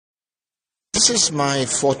This is my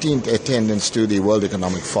 14th attendance to the World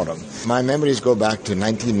Economic Forum. My memories go back to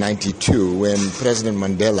 1992 when President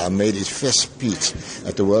Mandela made his first speech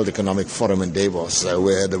at the World Economic Forum in Davos,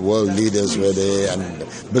 where the world leaders were there and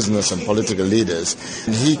business and political leaders.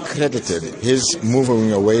 And he credited his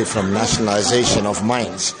moving away from nationalization of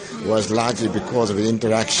mines was largely because of his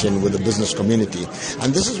interaction with the business community.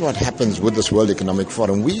 And this is what happens with this World Economic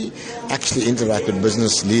Forum. We actually interact with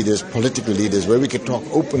business leaders, political leaders, where we can talk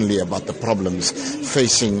openly about the problems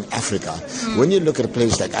facing Africa. When you look at a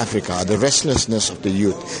place like Africa, the restlessness of the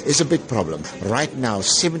youth is a big problem. Right now,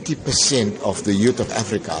 70% of the youth of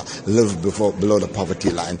Africa live below the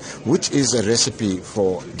poverty line, which is a recipe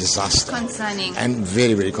for disaster. Concerning. And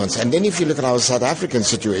very, very concerning. And then if you look at our South African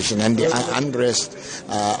situation and the unrest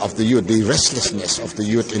of the youth, the restlessness of the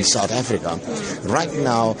youth in South Africa, right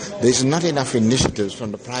now there's not enough initiatives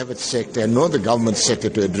from the private sector nor the government sector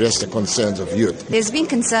to address the concerns of youth. There's been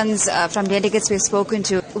concerns from delegates we've spoken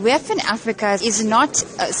to. WEF in Africa is not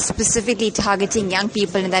specifically targeting young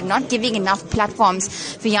people, and they're not giving enough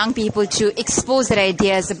platforms for young people to expose their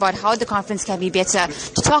ideas about how the conference can be better,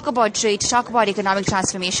 to talk about trade, to talk about economic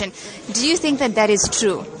transformation. Do you think that that is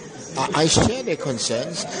true? I share their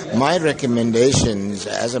concerns. My recommendations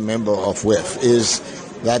as a member of WEF is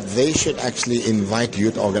that they should actually invite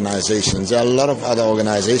youth organizations. There are a lot of other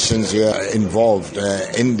organizations here involved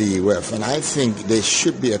in the WEF, and I think there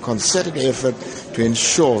should be a concerted effort to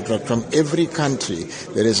ensure that from every country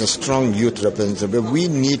there is a strong youth representative. We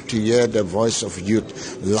need to hear the voice of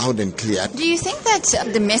youth loud and clear. Do you think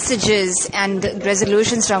that the messages and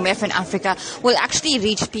resolutions from WEF in Africa will actually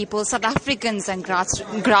reach people, South Africans and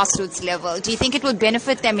grassroots level? Do you think it will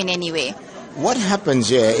benefit them in any way? What happens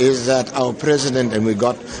here is that our president, and we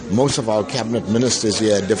got most of our cabinet ministers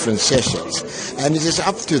here at different sessions, and it is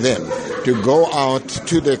up to them to go out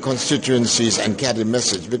to their constituencies and carry the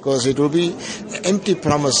message, because it will be empty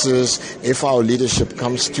promises if our leadership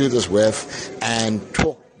comes to this WEF and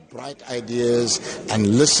talk bright ideas and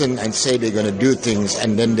listen and say they're going to do things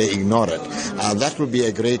and then they ignore it. That would be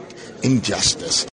a great injustice.